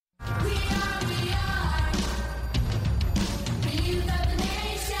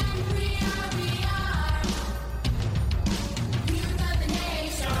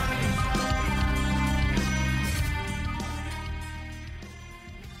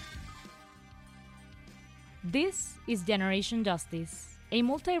This is Generation Justice, a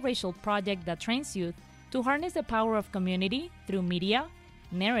multiracial project that trains youth to harness the power of community through media,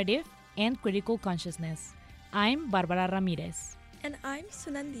 narrative, and critical consciousness. I'm Barbara Ramirez. And I'm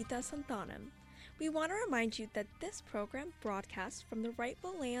Sunandita Santanam. We want to remind you that this program broadcasts from the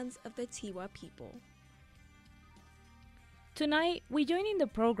rightful lands of the Tiwa people. Tonight, we join in the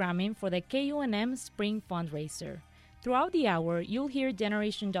programming for the KUNM Spring Fundraiser. Throughout the hour, you'll hear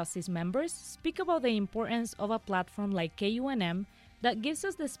Generation Justice members speak about the importance of a platform like KUNM that gives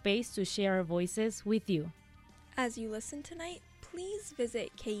us the space to share our voices with you. As you listen tonight, please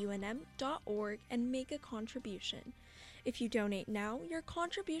visit KUNM.org and make a contribution. If you donate now, your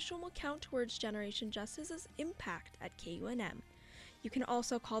contribution will count towards Generation Justice's impact at KUNM. You can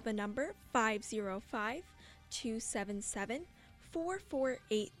also call the number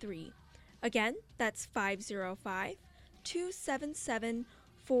 505-277-4483. Again, that's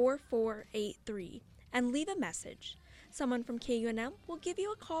 505-277-4483 and leave a message. Someone from KUNM will give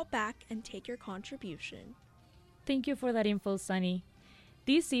you a call back and take your contribution. Thank you for that info, Sunny.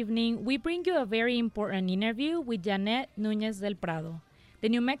 This evening, we bring you a very important interview with Janeth Nuñez del Prado, the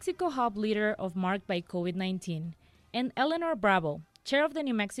New Mexico hub leader of Marked by COVID-19, and Eleanor Bravo, chair of the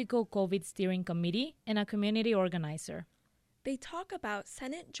New Mexico COVID Steering Committee and a community organizer. They talk about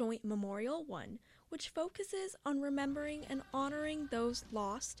Senate Joint Memorial 1, which focuses on remembering and honoring those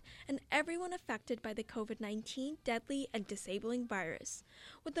lost and everyone affected by the COVID-19 deadly and disabling virus,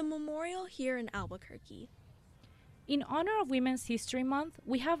 with the memorial here in Albuquerque. In honor of Women's History Month,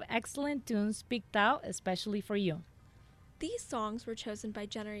 we have excellent tunes picked out especially for you. These songs were chosen by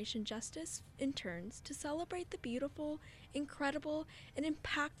Generation Justice interns to celebrate the beautiful, incredible, and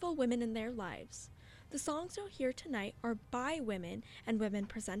impactful women in their lives. The songs you'll hear tonight are by women and women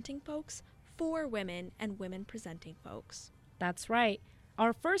presenting folks for women and women presenting folks. That's right.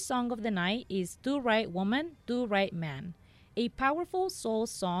 Our first song of the night is Do Right Woman, Do Right Man, a powerful soul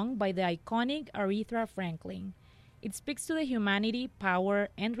song by the iconic Aretha Franklin. It speaks to the humanity, power,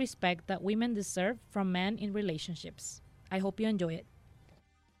 and respect that women deserve from men in relationships. I hope you enjoy it.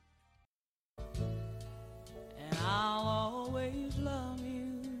 And I'll always love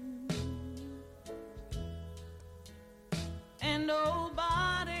you. And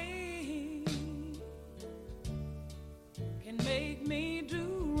nobody can make me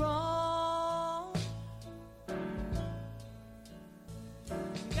do wrong.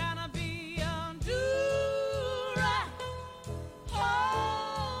 Gotta be a do-right,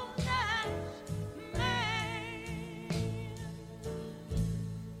 whole-night man.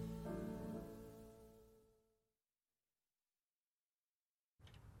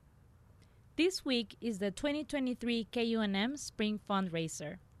 This week is the 2023 KUNM Spring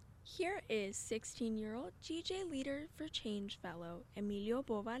Fundraiser. Here is 16-year-old GJ Leader for Change Fellow Emilio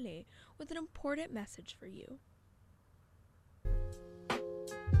Bovale with an important message for you.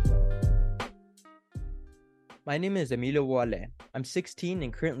 My name is Emilio Bovale. I'm 16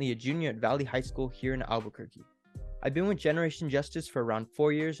 and currently a junior at Valley High School here in Albuquerque. I've been with Generation Justice for around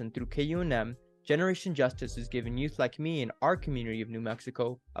 4 years, and through KUNM, Generation Justice has given youth like me in our community of New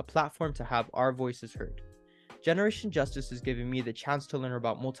Mexico a platform to have our voices heard. Generation Justice has given me the chance to learn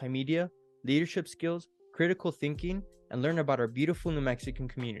about multimedia, leadership skills, critical thinking, and learn about our beautiful New Mexican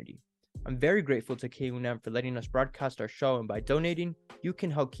community. I'm very grateful to KUNM for letting us broadcast our show, and by donating, you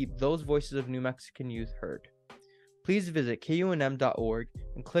can help keep those voices of New Mexican youth heard. Please visit KUNM.org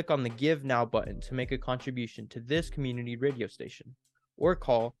and click on the Give Now button to make a contribution to this community radio station, or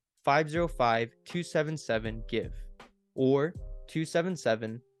call 505-277-GIVE or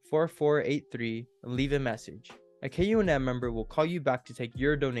 277-4483 and leave a message. A KUNM member will call you back to take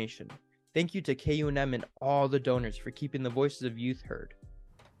your donation. Thank you to KUNM and all the donors for keeping the voices of youth heard.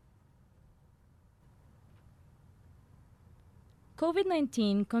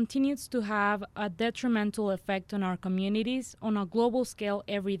 COVID-19 continues to have a detrimental effect on our communities on a global scale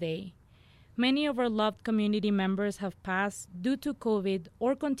every day. Many of our loved community members have passed due to COVID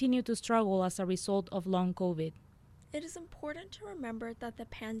or continue to struggle as a result of long COVID. It is important to remember that the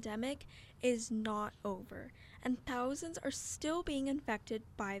pandemic is not over, and thousands are still being infected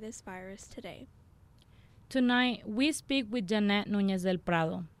by this virus today. Tonight, we speak with Janeth Nuñez del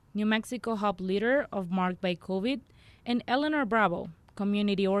Prado, New Mexico hub leader of Marked by COVID, and Eleanor Bravo,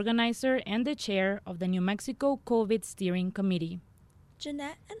 community organizer and the chair of the New Mexico COVID Steering Committee.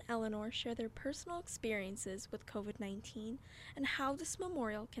 Janeth and Eleanor share their personal experiences with COVID-19 and how this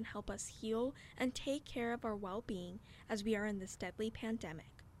memorial can help us heal and take care of our well-being as we are in this deadly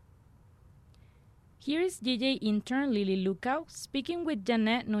pandemic. Here is GJ intern Lily Lucao speaking with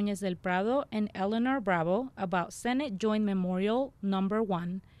Janeth Nuñez del Prado and Eleanor Bravo about Senate Joint Memorial Number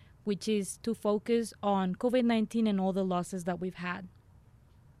 1, which is to focus on COVID-19 and all the losses that we've had.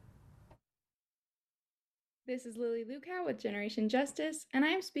 This is Lily Lukow with Generation Justice, and I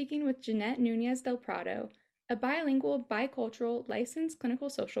am speaking with Janeth Nuñez del Prado, a bilingual, bicultural, licensed clinical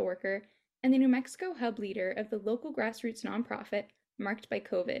social worker and the New Mexico hub leader of the local grassroots nonprofit Marked by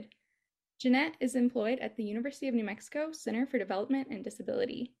COVID. Janeth is employed at the University of New Mexico Center for Development and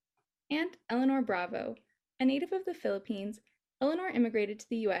Disability. And Eleanor Bravo, a native of the Philippines, Eleanor immigrated to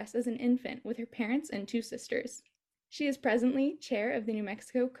the U.S. as an infant with her parents and two sisters. She is presently chair of the New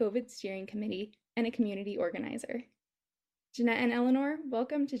Mexico COVID Steering Committee and a community organizer. Janeth and Eleanor,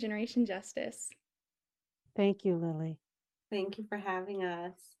 welcome to Generation Justice. Thank you, Lily. Thank you for having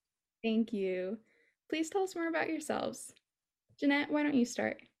us. Thank you. Please tell us more about yourselves. Janeth, why don't you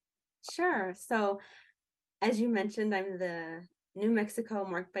start? Sure. So, as you mentioned, I'm the New Mexico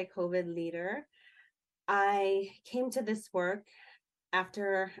Marked by COVID leader. I came to this work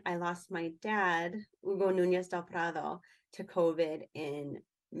after I lost my dad, Hugo Nuñez del Prado, to COVID in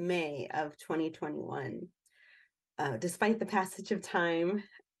May of 2021. Despite the passage of time,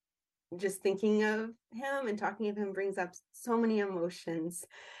 just thinking of him and talking of him brings up so many emotions.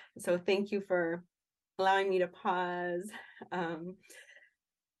 So thank you for allowing me to pause.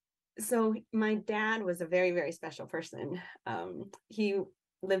 So my dad was a very, very special person. He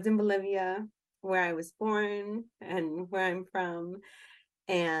lived in Bolivia, where I was born and where I'm from.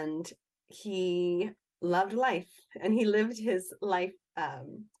 And he loved life, and he lived his life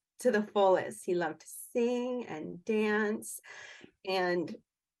to the fullest. He loved to sing and dance and,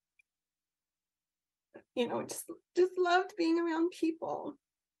 just loved being around people.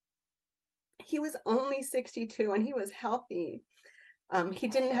 He was only 62 and he was healthy. He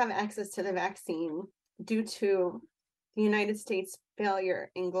didn't have access to the vaccine due to the United States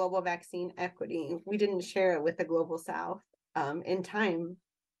failure in global vaccine equity. We didn't share it with the global South in time.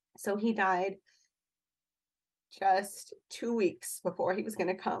 So he died just 2 weeks before he was going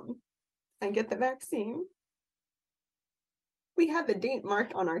to come and get the vaccine. We had the date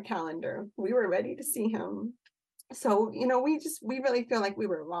marked on our calendar. We were ready to see him. So, we really feel like we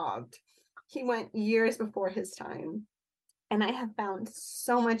were robbed. He went years before his time. And I have found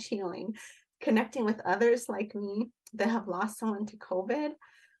so much healing connecting with others like me that have lost someone to COVID,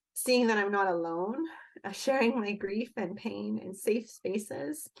 seeing that I'm not alone, sharing my grief and pain in safe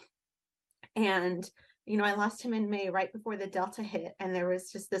spaces. And, I lost him in May right before the Delta hit. And there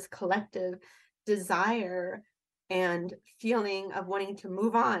was just this collective desire and feeling of wanting to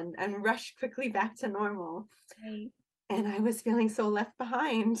move on and rush quickly back to normal. Right. And I was feeling so left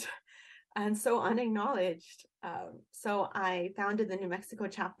behind and so unacknowledged. So I founded the New Mexico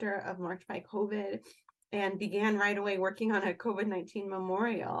chapter of Marked by COVID and began right away working on a COVID-19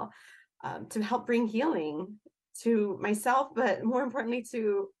 memorial to help bring healing to myself, but more importantly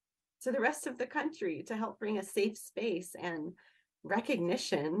to the rest of the country, to help bring a safe space and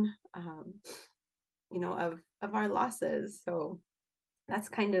recognition, of our losses. So that's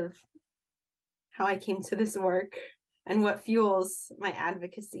kind of how I came to this work and what fuels my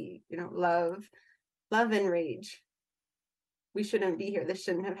advocacy, love and rage. We shouldn't be here. This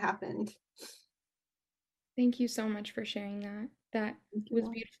shouldn't have happened. Thank you so much for sharing that. That was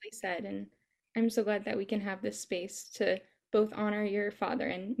beautifully said, and I'm so glad that we can have this space to both honor your father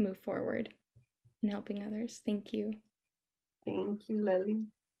and move forward in helping others. Thank you. Thank you, Lily.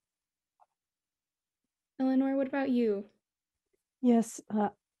 Eleanor, what about you? Yes,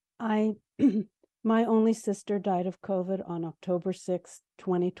 I my only sister died of COVID on October 6th,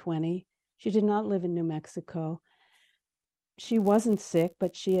 2020. She did not live in New Mexico. She wasn't sick,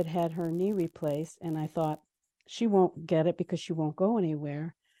 but she had had her knee replaced, and I thought she won't get it because she won't go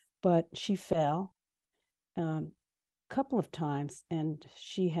anywhere. But she fell a couple of times, and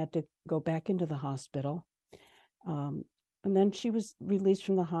she had to go back into the hospital. And then she was released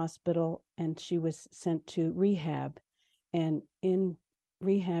from the hospital, and she was sent to rehab. And in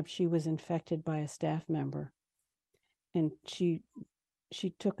rehab, she was infected by a staff member, and she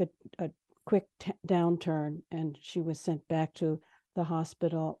took a quick downturn, and she was sent back to the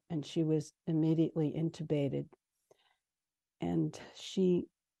hospital, and she was immediately intubated. And she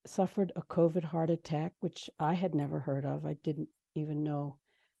suffered a COVID heart attack, which I had never heard of. I didn't even know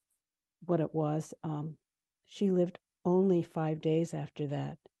what it was. She lived only 5 days after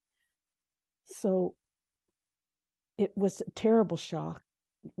that. So it was a terrible shock.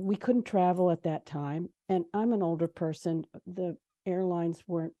 We couldn't travel at that time. And I'm an older person. The airlines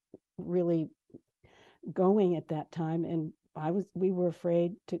weren't really going at that time. And we were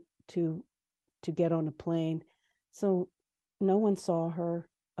afraid to get on a plane. So no one saw her.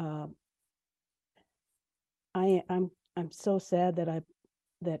 I'm so sad that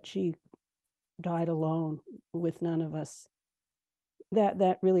that she died alone with none of us.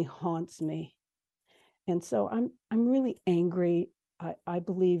 That really haunts me. And so I'm really angry. I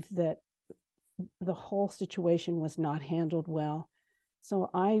believe that the whole situation was not handled well. So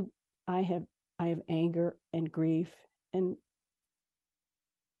I have anger and grief, and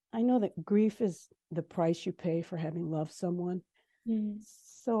I know that grief is the price you pay for having loved someone.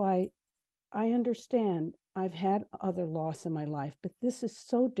 So I understand. I've had other loss in my life, but this is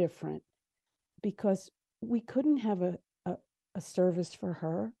so different because we couldn't have a service for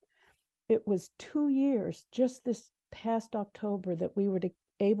her. It was 2 years, just this past October, that we were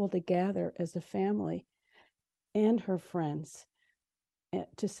able to gather as a family and her friends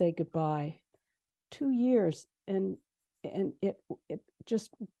to say goodbye. 2 years, and it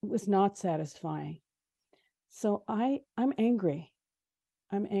just was not satisfying. So I'm angry.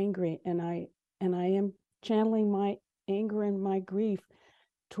 I'm angry, and I am channeling my anger and my grief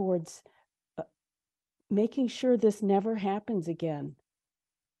towards making sure this never happens again.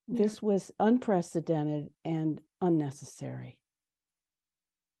 Yeah. This was unprecedented and unnecessary.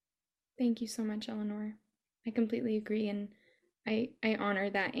 Thank you so much, Eleanor. I completely agree, and I honor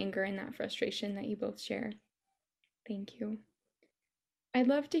that anger and that frustration that you both share. Thank you. I'd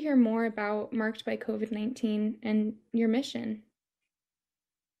love to hear more about Marked by COVID-19 and your mission.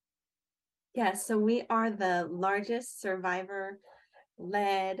 Yes, so we are the largest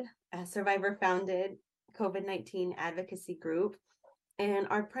survivor-led, survivor-founded COVID-19 advocacy group. And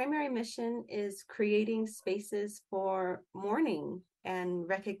our primary mission is creating spaces for mourning and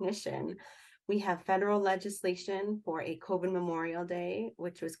recognition. We have federal legislation for a COVID Memorial Day,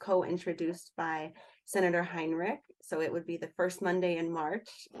 which was co-introduced by Senator Heinrich. So it would be the first Monday in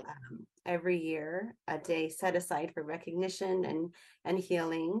March every year, a day set aside for recognition and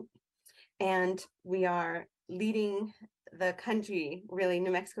healing. And we are leading the country, really,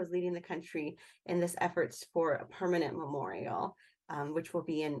 New Mexico is leading the country in this efforts for a permanent memorial, which will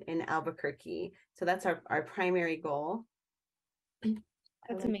be in Albuquerque. So that's our primary goal.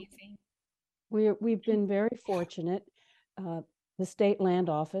 That's amazing. We've been very fortunate. The State Land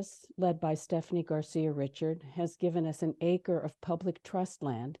Office, led by Stephanie Garcia Richard, has given us an acre of public trust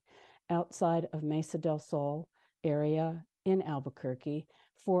land outside of Mesa del Sol area in Albuquerque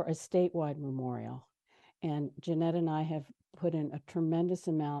for a statewide memorial. And Janeth and I have put in a tremendous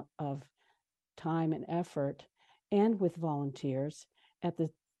amount of time and effort, and with volunteers at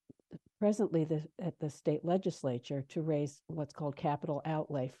the state legislature, to raise what's called capital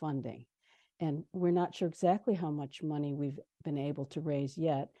outlay funding. And we're not sure exactly how much money we've been able to raise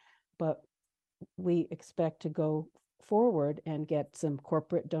yet, but we expect to go forward and get some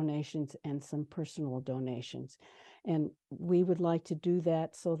corporate donations and some personal donations. And we would like to do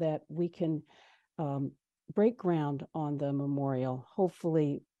that so that we can break ground on the memorial,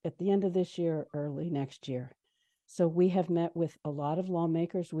 hopefully at the end of this year, early next year. So we have met with a lot of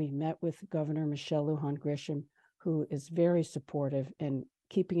lawmakers. We met with Governor Michelle Lujan Grisham, who is very supportive and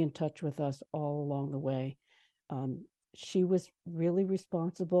keeping in touch with us all along the way. She was really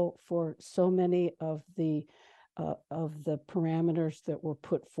responsible for so many of the parameters that were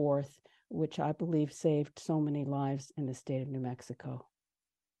put forth, which I believe saved so many lives in the state of New Mexico.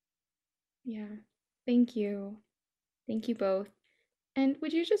 Yeah, thank you. Thank you both. And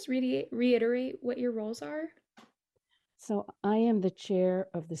would you just reiterate what your roles are? So I am the chair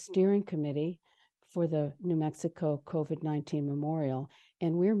of the steering committee for the New Mexico COVID-19 Memorial,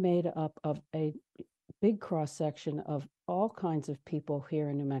 and we're made up of a big cross-section of all kinds of people here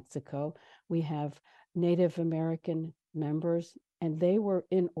in New Mexico. We have Native American members, and they were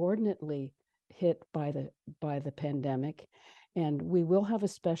inordinately hit by the pandemic. And we will have a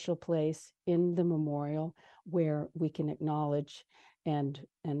special place in the memorial where we can acknowledge and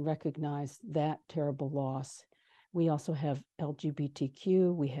recognize that terrible loss. We also have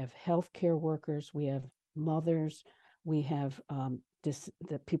LGBTQ, we have healthcare workers, we have mothers, we have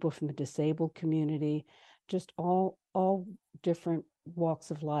the people from the disabled community, just all different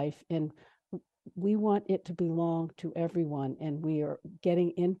walks of life. And we want it to belong to everyone. And we are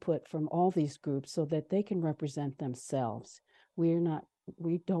getting input from all these groups so that they can represent themselves. We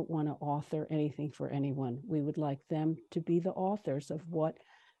don't want to author anything for anyone. We would like them to be the authors of what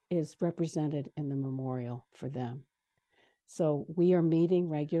is represented in the memorial for them. So we are meeting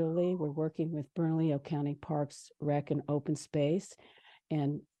regularly. We're working with Bernalillo County Parks, Rec, and Open Space,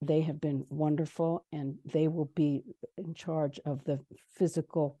 and they have been wonderful, and they will be in charge of the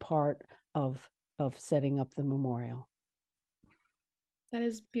physical part of setting up the memorial. That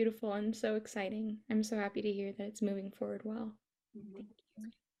is beautiful and so exciting. I'm so happy to hear that it's moving forward well. Thank you.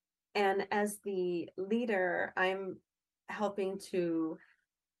 And as the leader, I'm helping to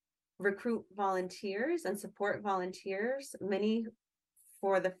recruit volunteers and support volunteers. Many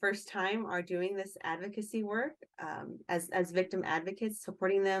for the first time are doing this advocacy work as victim advocates,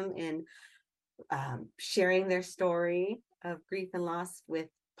 supporting them in sharing their story of grief and loss with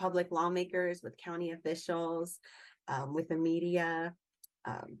public lawmakers, with county officials, with the media,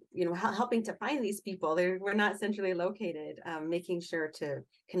 helping to find these people. We're not centrally located, making sure to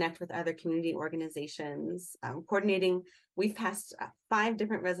connect with other community organizations, coordinating. We've passed 5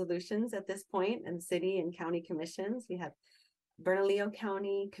 different resolutions at this point in city and county commissions. We have Bernalillo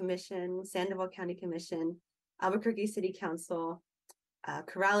County Commission, Sandoval County Commission, Albuquerque City Council,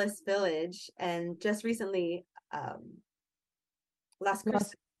 Corrales Village, and just recently, Las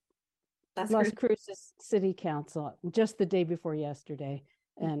Cruces City Council, just the day before yesterday,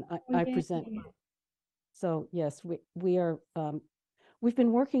 and I present. So yes, we are. We've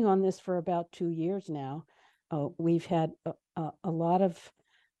been working on this for about 2 years now. We've had a lot of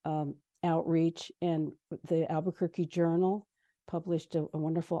outreach, and the Albuquerque Journal published a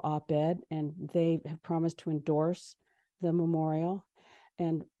wonderful op-ed, and they have promised to endorse the memorial.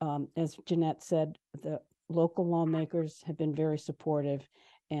 And as Janeth said, the local lawmakers have been very supportive,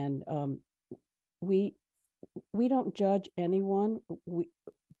 and we don't judge anyone.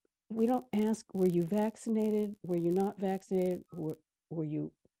 We don't ask, were you vaccinated? Were you not vaccinated? Were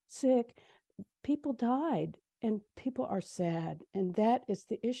you sick? People died, and people are sad, and that is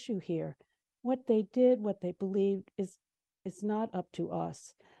the issue here. What they did, what they believed, is not up to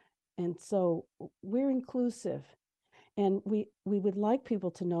us. And so we're inclusive. And we would like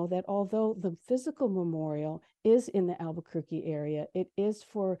people to know that although the physical memorial is in the Albuquerque area, it is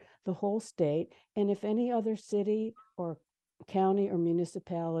for the whole state. And if any other city or county or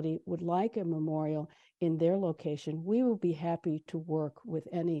municipality would like a memorial in their location, we will be happy to work with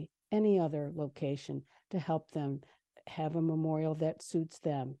any other location to help them have a memorial that suits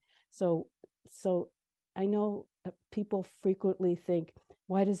them. So I know people frequently think,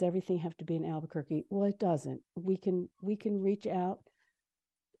 why does everything have to be in Albuquerque? Well, it doesn't. We can reach out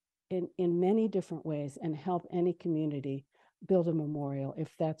in many different ways and help any community build a memorial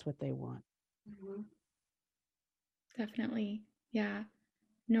if that's what they want. Mm-hmm. Definitely. Yeah.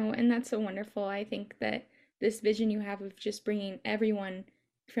 No, and that's so wonderful. I think that this vision you have of just bringing everyone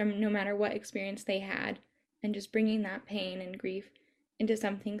from no matter what experience they had and just bringing that pain and grief into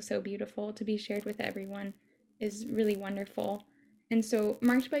something so beautiful to be shared with everyone is really wonderful. And so,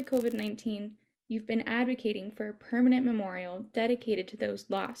 marked by COVID-19, you've been advocating for a permanent memorial dedicated to those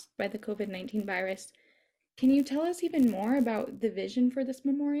lost by the COVID-19 virus. Can you tell us even more about the vision for this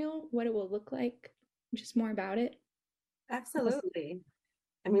memorial, what it will look like, just more about it? Absolutely.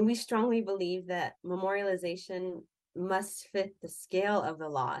 I mean, we strongly believe that memorialization must fit the scale of the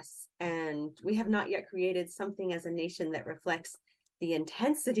loss. And we have not yet created something as a nation that reflects the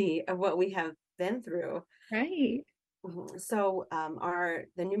intensity of what we have been through. Right. So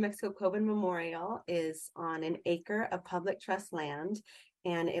the New Mexico COVID Memorial is on an acre of public trust land,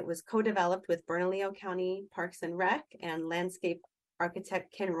 and it was co-developed with Bernalillo County Parks and Rec and landscape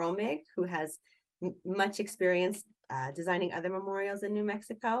architect Ken Romig, who has much experience designing other memorials in New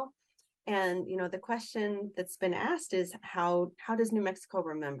Mexico. And the question that's been asked is how does New Mexico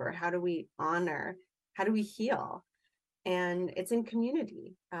remember? How do we honor? How do we heal? And it's in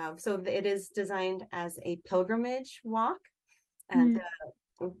community. So it is designed as a pilgrimage walk.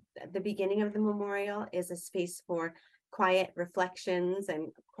 The beginning of the memorial is a space for quiet reflections and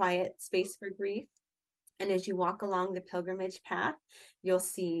quiet space for grief. And as you walk along the pilgrimage path, you'll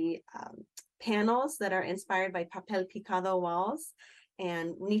see panels that are inspired by papel picado walls,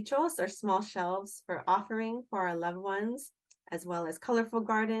 and nichos, or small shelves for offering for our loved ones, as well as colorful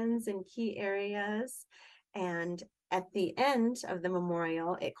gardens in key areas. And at the end of the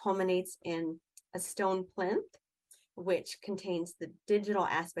memorial, it culminates in a stone plinth, which contains the digital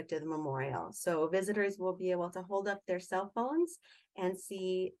aspect of the memorial. So visitors will be able to hold up their cell phones and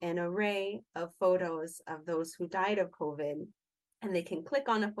see an array of photos of those who died of COVID. And they can click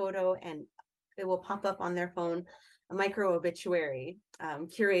on a photo and it will pop up on their phone, a micro obituary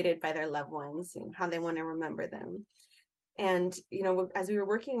curated by their loved ones and how they want to remember them. And, as we were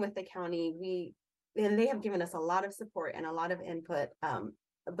working with the county, and they have given us a lot of support and a lot of input,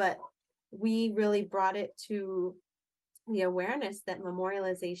 but we really brought it to the awareness that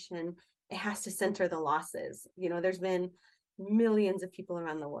memorialization, it has to center the losses. There's been millions of people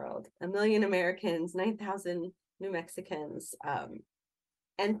around the world, 1 million Americans, 9,000 New Mexicans,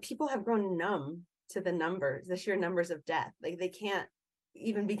 and people have grown numb to the sheer numbers of death. Like, they can't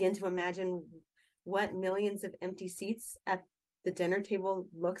even begin to imagine what millions of empty seats at the dinner table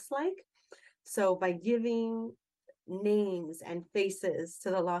looks like. So by giving names and faces to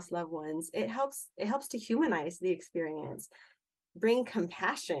the lost loved ones, it helps to humanize the experience, bring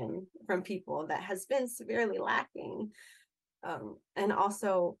compassion from people that has been severely lacking. And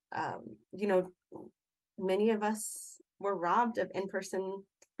also, many of us were robbed of in-person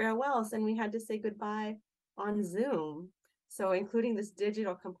farewells, and we had to say goodbye on Zoom. So including this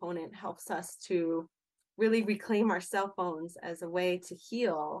digital component helps us to really reclaim our cell phones as a way to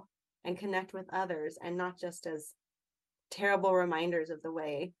heal and connect with others, and not just as terrible reminders of the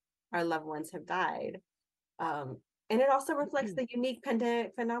way our loved ones have died. And it also reflects the unique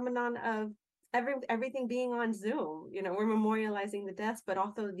pandemic phenomenon of everything being on Zoom. We're memorializing the deaths, but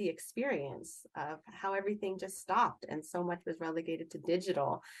also the experience of how everything just stopped and so much was relegated to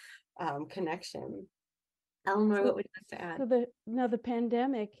digital connection. Eleanor, what would you like to add? So the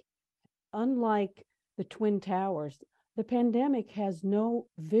pandemic, unlike the Twin Towers, the pandemic has no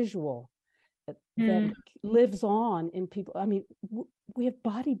visual that lives on in people. I mean, we have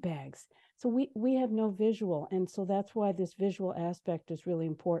body bags, so we have no visual, and so that's why this visual aspect is really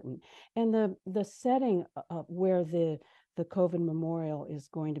important. And the setting where the COVID memorial is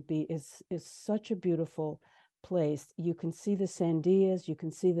going to be is such a beautiful place. You can see the Sandias, you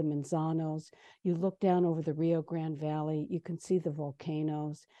can see the Manzanos, you look down over the Rio Grande Valley, you can see the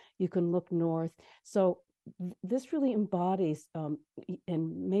volcanoes, you can look north. So this really embodies and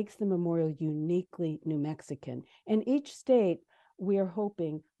makes the memorial uniquely New Mexican. And each state, we are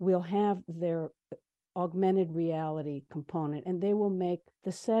hoping, will have their augmented reality component, and they will make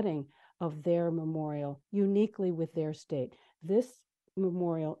the setting of their memorial uniquely with their state. This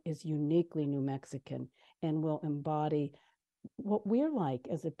memorial is uniquely New Mexican and will embody what we're like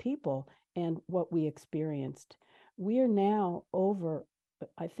as a people and what we experienced. We are now over,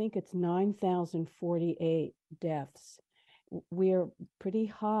 I think it's 9,048 deaths. We're pretty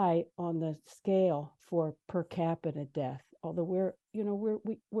high on the scale for per capita death, although we're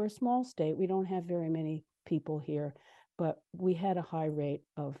a small state. We don't have very many people here, but we had a high rate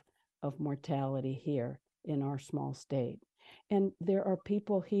of mortality here in our small state. And there are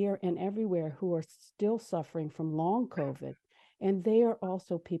people here and everywhere who are still suffering from long COVID. And they are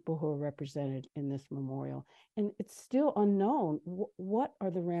also people who are represented in this memorial. And it's still unknown what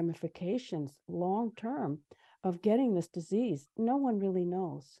are the ramifications long term of getting this disease. No one really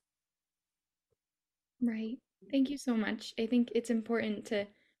knows. Right. Thank you so much. I think it's important to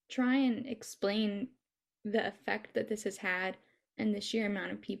try and explain the effect that this has had and the sheer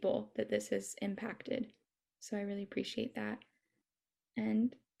amount of people that this has impacted. So I really appreciate that.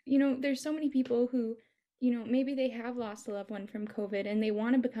 And, there's so many people who, maybe they have lost a loved one from COVID and they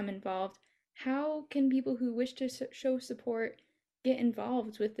want to become involved. How can people who wish to show support get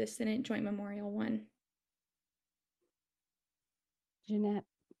involved with this Senate Joint Memorial One? Janeth.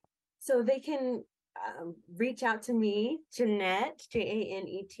 So they can reach out to me, Janeth,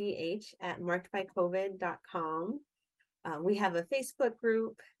 Janeth, at markedbycovid.com. We have a Facebook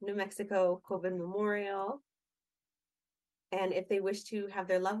group, New Mexico COVID Memorial. And if they wish to have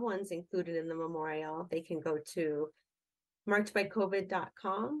their loved ones included in the memorial, they can go to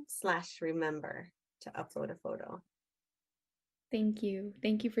markedbycovid.com/remember to upload a photo. Thank you.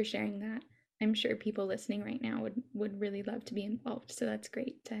 Thank you for sharing that. I'm sure people listening right now would really love to be involved. So that's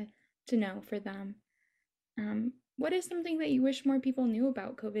great to know for them. What is something that you wish more people knew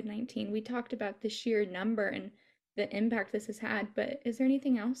about COVID-19? We talked about the sheer number and the impact this has had, but is there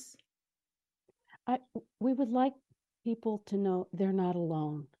anything else? We would like people to know they're not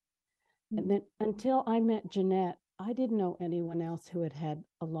alone. And then until I met Janeth, I didn't know anyone else who had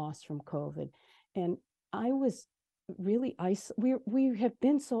a loss from COVID. And I was really we have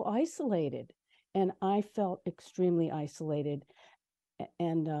been so isolated, and I felt extremely isolated.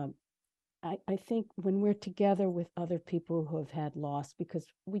 And I think when we're together with other people who have had loss, because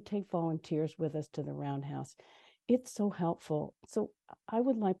we take volunteers with us to the Roundhouse, it's so helpful. So I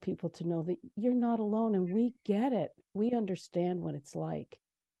would like people to know that you're not alone, and we get it. We understand what it's like.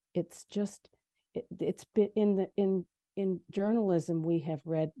 It's just, it's been in journalism, we have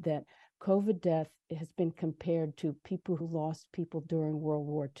read that COVID death has been compared to people who lost people during World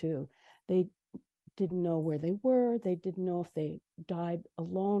War II. They didn't know where they were. They didn't know if they died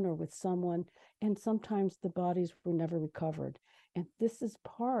alone or with someone. And sometimes the bodies were never recovered. And this is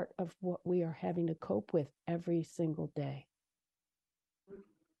part of what we are having to cope with every single day.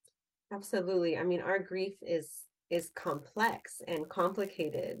 Absolutely. I mean, our grief is complex and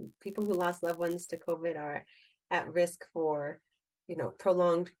complicated. People who lost loved ones to COVID are at risk for,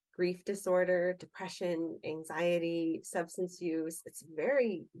 prolonged grief disorder, depression, anxiety, substance use. It's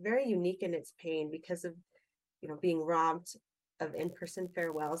very, very unique in its pain because of, being robbed of in-person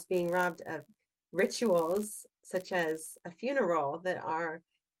farewells, being robbed of rituals such as a funeral that are,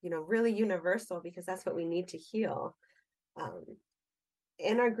 really universal because that's what we need to heal.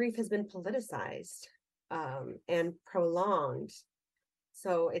 And our grief has been politicized and prolonged.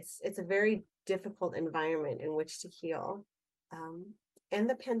 So it's a very difficult environment in which to heal. And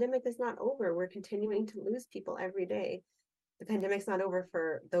the pandemic is not over. We're continuing to lose people every day. The pandemic's not over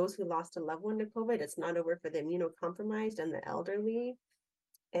for those who lost a loved one to COVID. It's not over for the immunocompromised and the elderly.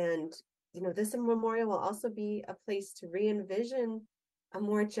 And, this memorial will also be a place to re-envision a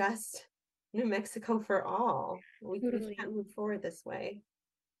more just New Mexico for all. We Totally. can't move forward this way.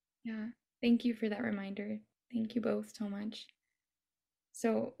 Yeah, thank you for that reminder. Thank you both so much.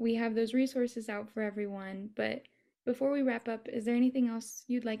 So we have those resources out for everyone, but before we wrap up, is there anything else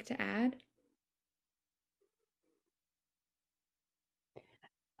you'd like to add?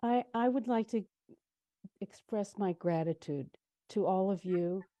 I would like to express my gratitude to all of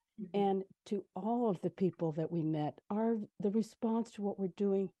you and to all of the people that we met. The response to what we're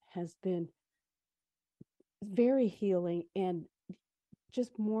doing has been very healing and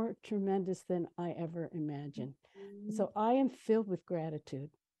just more tremendous than I ever imagined. So I am filled with gratitude.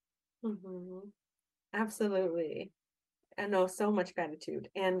 Absolutely. I know, so much gratitude.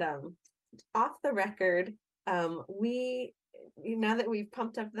 And off the record, we, now that we've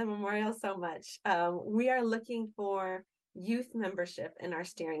pumped up the memorial so much, we are looking for youth membership in our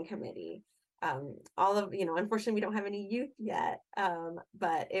steering committee. Unfortunately, we don't have any youth yet,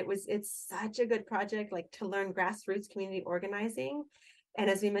 but it's such a good project, like to learn grassroots community organizing. And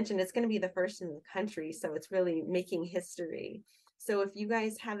as we mentioned, it's going to be the first in the country. So it's really making history. So if you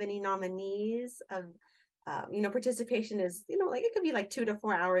guys have any nominees of, participation is, like it could be like 2 to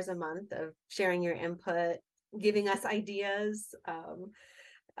 4 hours a month of sharing your input, giving us ideas.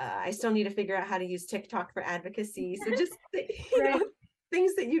 I still need to figure out how to use TikTok for advocacy. So just,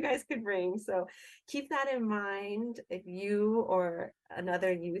 things that you guys could bring. So keep that in mind. If you or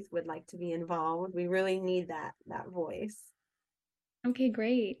another youth would like to be involved, we really need that voice. Okay,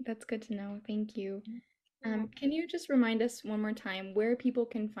 great. That's good to know. Thank you. Can you just remind us one more time where people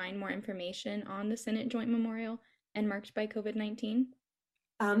can find more information on the Senate Joint Memorial and Marked by COVID-19?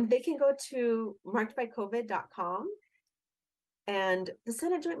 They can go to markedbycovid.com. And the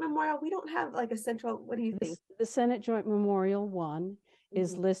Senate Joint Memorial, we don't have like a central, what do you think? The Senate Joint Memorial 1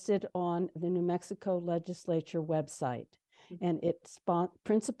 is listed on the New Mexico Legislature website. And it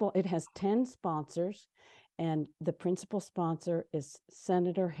has 10 sponsors, and the principal sponsor is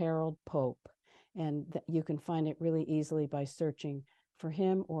Senator Harold Pope. And you can find it really easily by searching for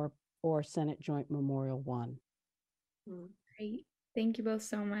him or Senate Joint Memorial 1. Great. Thank you both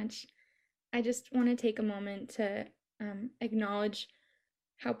so much. I just want to take a moment to acknowledge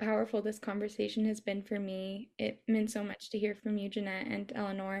how powerful this conversation has been for me. It meant so much to hear from you, Janeth and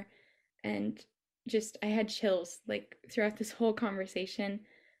Eleanor, and just I had chills like throughout this whole conversation.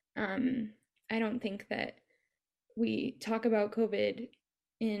 I don't think that we talk about COVID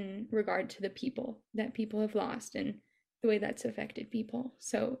in regard to the people that people have lost and the way that's affected people.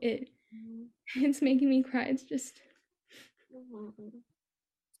 So it's making me cry. It's just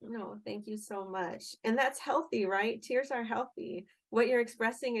No, thank you so much. And that's healthy, right? Tears are healthy. What you're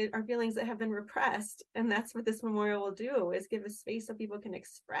expressing are feelings that have been repressed. And that's what this memorial will do, is give a space so people can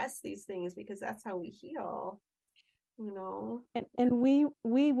express these things, because that's how we heal, And we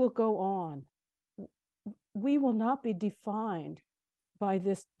will go on. We will not be defined by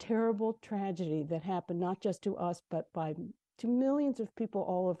this terrible tragedy that happened not just to us, but to millions of people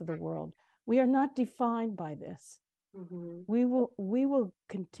all over the world. We are not defined by this. We will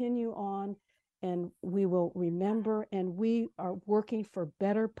continue on, and we will remember, and we are working for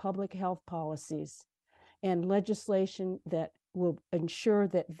better public health policies and legislation that will ensure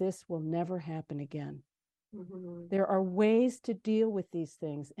that this will never happen again. There are ways to deal with these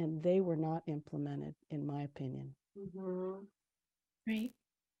things, and they were not implemented, in my opinion. Right.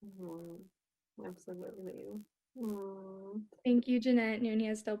 Absolutely. Thank you, Janeth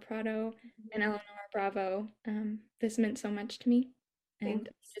Nuñez del Prado and Eleanor Bravo. This meant so much to me, and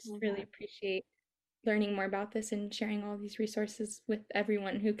I just really appreciate learning more about this and sharing all these resources with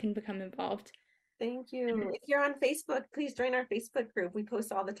everyone who can become involved. Thank you. If you're on Facebook, please join our Facebook group. We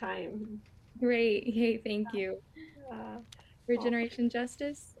post all the time. Great. Yay, thank you. For Generation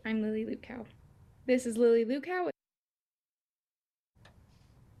Justice, I'm Lily Lukow. This is Lily Lukow.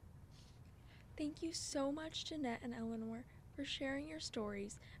 Thank you so much, Janeth and Eleanor, for sharing your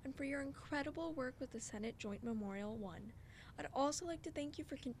stories and for your incredible work with the Senate Joint Memorial 1. I'd also like to thank you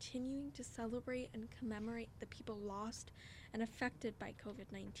for continuing to celebrate and commemorate the people lost and affected by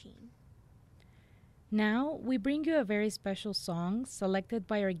COVID-19. Now, we bring you a very special song selected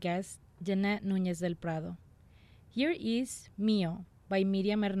by our guest, Janeth Nuñez del Prado. Here is Mío by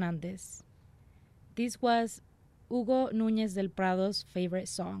Miriam Hernandez. This was Hugo Nuñez del Prado's favorite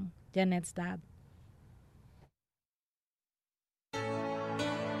song, Janeth's dad.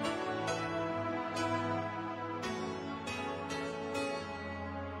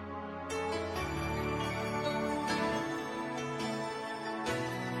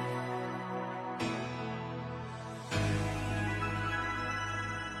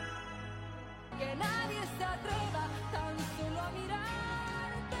 Que nadie se atreva tan solo a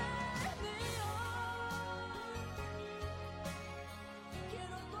mirarte, mío.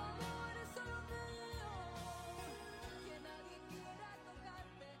 Quiero tu amor, solo mío. Que nadie quiera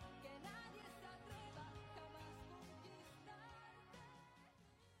tocarte, que nadie se atreva jamás conquistarte.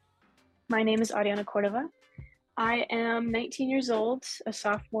 My name is Ariana Cordova. I am 19 years old, a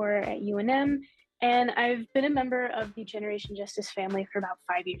sophomore at UNM, and I've been a member of the Generation Justice family for about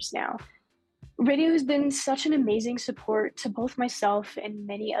 5 years now. Radio has been such an amazing support to both myself and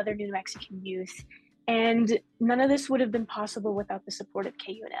many other New Mexican youth, and none of this would have been possible without the support of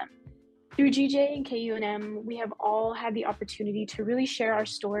KUNM. Through GJ and KUNM, we have all had the opportunity to really share our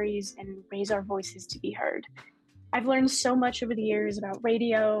stories and raise our voices to be heard. I've learned so much over the years about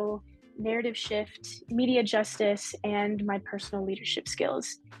radio, narrative shift, media justice, and my personal leadership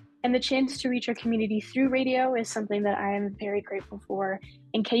skills. And the chance to reach our community through radio is something that I am very grateful for,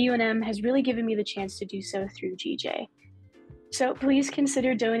 and KUNM has really given me the chance to do so through GJ. So please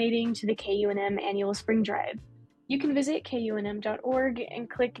consider donating to the KUNM Annual Spring Drive. You can visit kunm.org and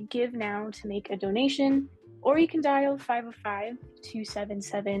click Give Now to make a donation, or you can dial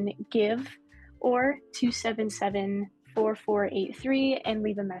 505-277-GIVE or 277-4483 and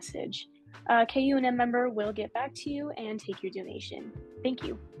leave a message. A KUNM member will get back to you and take your donation. Thank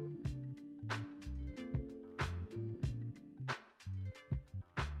you.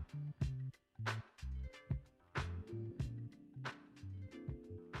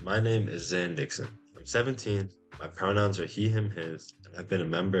 My name is Zan Dixon. I'm 17. My pronouns are he, him, his, and I've been a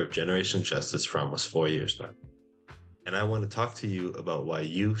member of Generation Justice for almost 4 years now. And I want to talk to you about why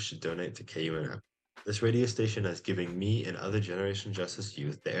you should donate to KUNM. This radio station has given me and other Generation Justice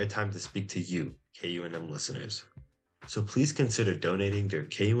youth the airtime to speak to you, KUNM listeners. So please consider donating to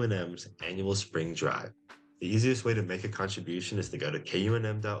KUNM's annual spring drive. The easiest way to make a contribution is to go to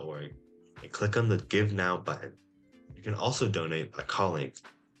kunm.org and click on the Give Now button. You can also donate by calling.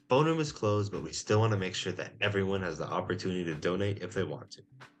 Phone room is closed, but we still want to make sure that everyone has the opportunity to donate if they want to.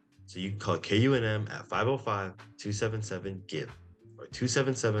 So you can call KUNM at 505-277-GIVE or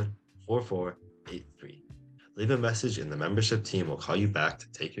 277-4483. Leave a message and the membership team will call you back to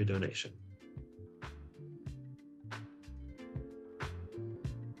take your donation.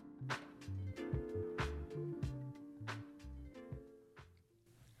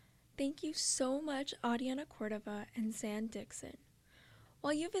 Thank you so much, Ariana Cordova and Zan Dixon.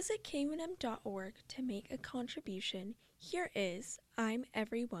 While you visit kunm.org to make a contribution, here is I'm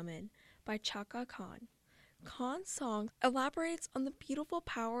Every Woman by Chaka Khan. Khan's song elaborates on the beautiful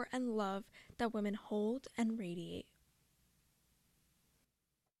power and love that women hold and radiate.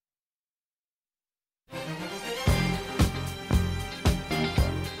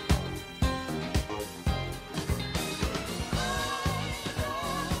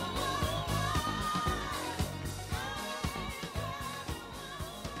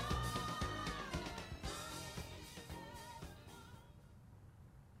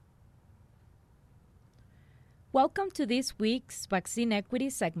 Welcome to this week's Vaccine Equity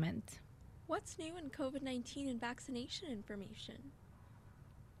segment. What's new in COVID-19 and vaccination information?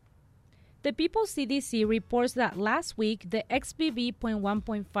 The People's CDC reports that last week, the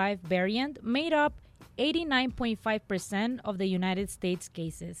XBB.1.5 variant made up 89.5% of the United States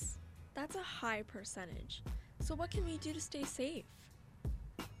cases. That's a high percentage. So what can we do to stay safe?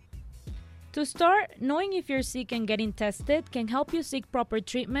 To start, knowing if you're sick and getting tested can help you seek proper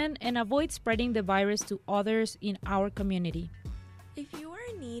treatment and avoid spreading the virus to others in our community. If you are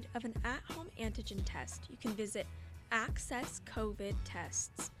in need of an at-home antigen test, you can visit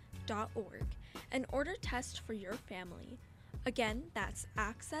accesscovidtests.org and order tests for your family. Again, that's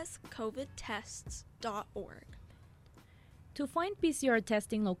accesscovidtests.org. To find PCR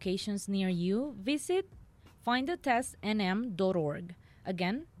testing locations near you, visit findatestnm.org.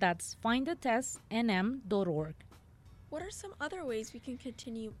 Again, that's findatestnm.org. What are some other ways we can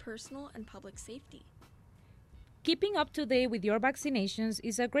continue personal and public safety? Keeping up to date with your vaccinations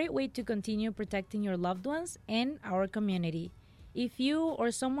is a great way to continue protecting your loved ones and our community. If you or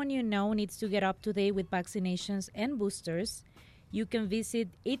someone you know needs to get up to date with vaccinations and boosters, you can visit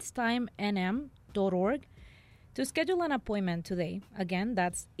itstimnm.org. To schedule an appointment today, again,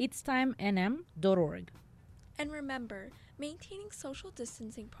 that's itstimennm.org. And remember, maintaining social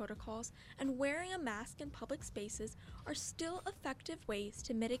distancing protocols and wearing a mask in public spaces are still effective ways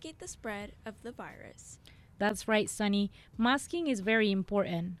to mitigate the spread of the virus. That's right, Sunny. Masking is very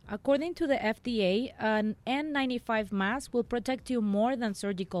important. According to the FDA, an N95 mask will protect you more than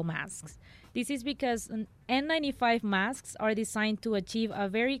surgical masks. This is because N95 masks are designed to achieve a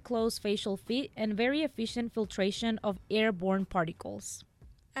very close facial fit and very efficient filtration of airborne particles.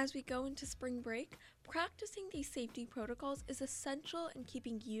 As we go into spring break, practicing these safety protocols is essential in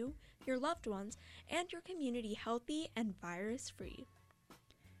keeping you, your loved ones, and your community healthy and virus-free.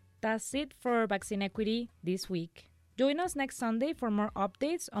 That's it for Vaccine Equity this week. Join us next Sunday for more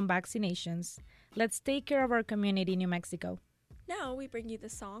updates on vaccinations. Let's take care of our community in New Mexico. Now we bring you the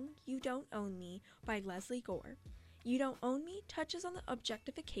song You Don't Own Me by Leslie Gore. You Don't Own Me touches on the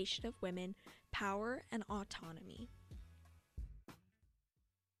objectification of women, power, and autonomy.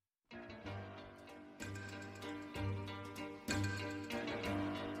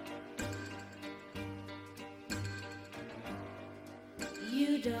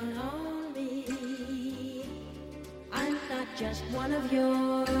 You don't own me. I'm not just one of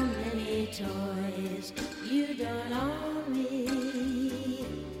your many toys. You don't own me.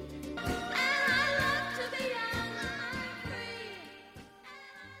 And I love to be young, I'm free.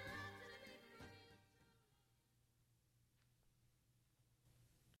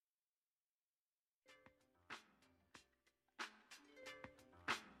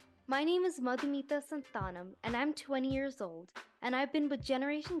 My name is Madhumita Santanam, and I'm 20 years old, and I've been with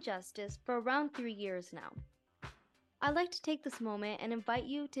Generation Justice for around 3 years now. I'd like to take this moment and invite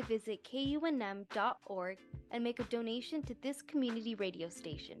you to visit KUNM.org and make a donation to this community radio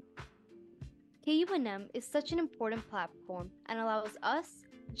station. KUNM is such an important platform and allows us,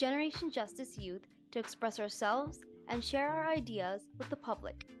 Generation Justice youth, to express ourselves and share our ideas with the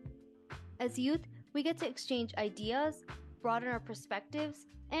public. As youth, we get to exchange ideas, broaden our perspectives,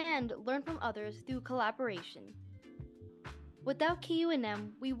 and learn from others through collaboration. Without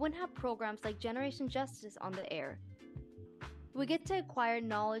KUNM, we wouldn't have programs like Generation Justice on the air. We get to acquire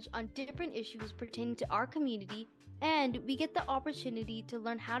knowledge on different issues pertaining to our community, and we get the opportunity to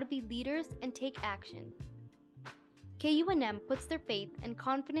learn how to be leaders and take action. KUNM puts their faith and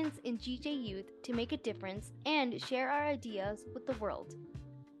confidence in GJ youth to make a difference and share our ideas with the world.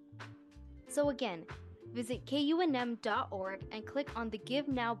 So again, visit KUNM.org and click on the Give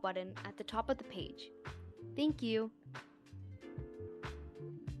Now button at the top of the page. Thank you.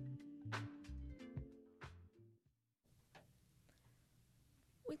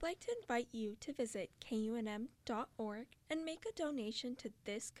 We'd like to invite you to visit KUNM.org and make a donation to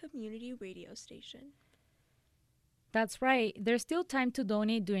this community radio station. That's right. There's still time to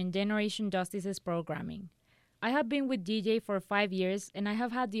donate during Generation Justice's programming. I have been with DJ for 5 years, and I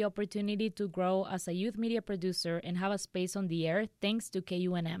have had the opportunity to grow as a youth media producer and have a space on the air thanks to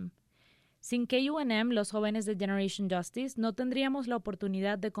KUNM. Sin KUNM, los jóvenes de Generation Justice no tendríamos la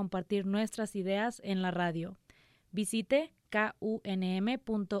oportunidad de compartir nuestras ideas en la radio. Visite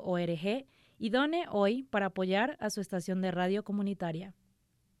KUNM.org y done hoy para apoyar a su estación de radio comunitaria.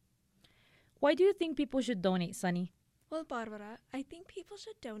 Why do you think people should donate, Sunny? Well, Barbara, I think people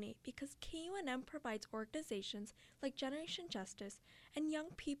should donate because KUNM provides organizations like Generation Justice and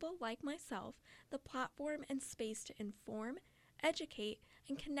young people like myself the platform and space to inform, educate,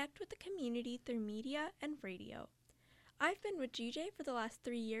 and connect with the community through media and radio. I've been with GJ for the last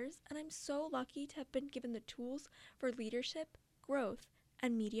 3 years, and I'm so lucky to have been given the tools for leadership, growth,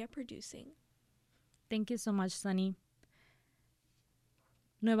 and media producing. Thank you so much, Sunny.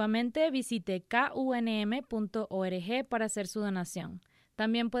 Nuevamente visite kunm.org para hacer su donación.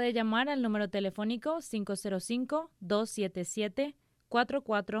 También puede llamar al número telefónico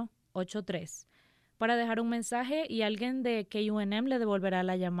 505-277-4483 para dejar un mensaje y alguien de KUNM le devolverá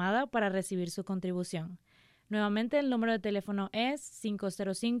la llamada para recibir su contribución. Nuevamente el número de teléfono es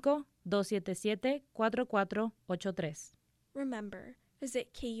 505-277-4483. Remember,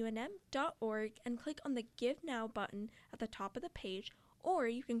 visit KUNM.org and click on the Give Now button at the top of the page, or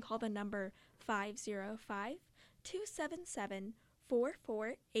you can call the number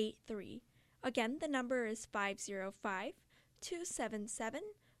 505-277-4483. Again, the number is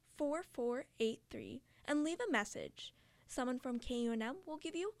 505-277-4483, and leave a message. Someone from KUNM will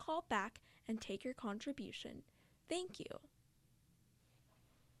give you a call back and take your contribution. Thank you.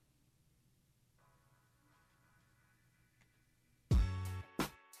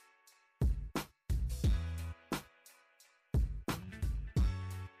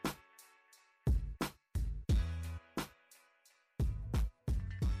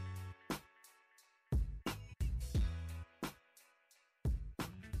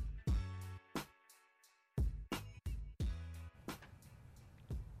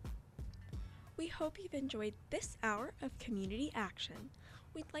 We hope you've enjoyed this hour of community action.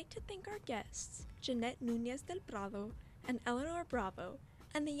 We'd like to thank our guests, Janeth Nuñez del Prado and Eleanor Bravo,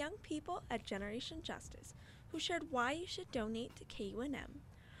 and the young people at Generation Justice who shared why you should donate to KUNM.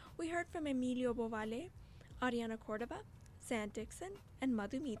 We heard from Emilio Bovale, Ariana Cordova, Sam Dixon, and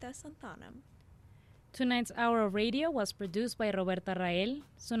Madhumita Santanam. Tonight's hour of radio was produced by Roberta Rael,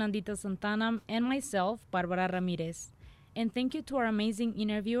 Sunandita Santanam, and myself, Barbara Ramirez. And thank you to our amazing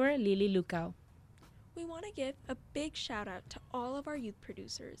interviewer, Lily Lukau. We want to give a big shout out to all of our youth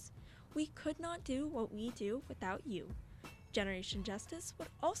producers. We could not do what we do without you. Generation Justice would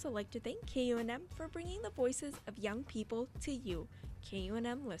also like to thank KUNM for bringing the voices of young people to you,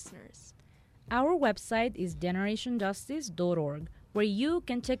 KUNM listeners. Our website is generationjustice.org, where you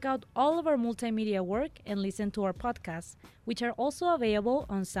can check out all of our multimedia work and listen to our podcasts, which are also available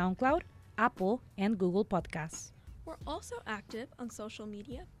on SoundCloud, Apple, and Google Podcasts. We're also active on social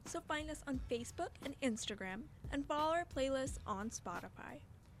media, so find us on Facebook and Instagram, and follow our playlists on Spotify.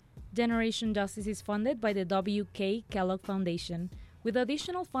 Generation Justice is funded by the W.K. Kellogg Foundation, with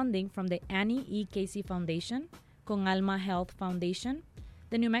additional funding from the Annie E. Casey Foundation, Con Alma Health Foundation,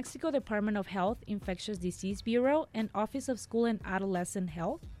 the New Mexico Department of Health Infectious Disease Bureau, and Office of School and Adolescent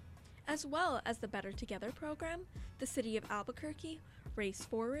Health, as well as the Better Together program, the City of Albuquerque, Race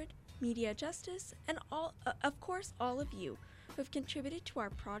Forward, Media Justice, and all of you who have contributed to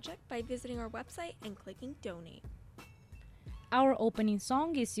our project by visiting our website and clicking donate. Our opening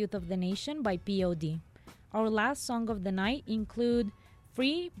song is Youth of the Nation by POD. Our last song of the night include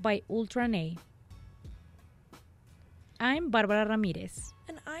Free by Ultra Nay. I'm Barbara Ramirez.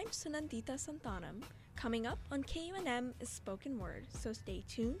 And I'm Sunandita Santanam. Coming up on KUNM is Spoken Word, so stay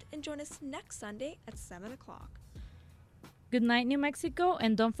tuned and join us next Sunday at 7 o'clock. Good night, New Mexico,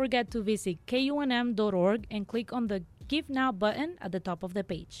 and don't forget to visit KUNM.org and click on the Give Now button at the top of the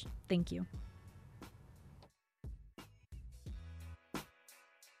page. Thank you.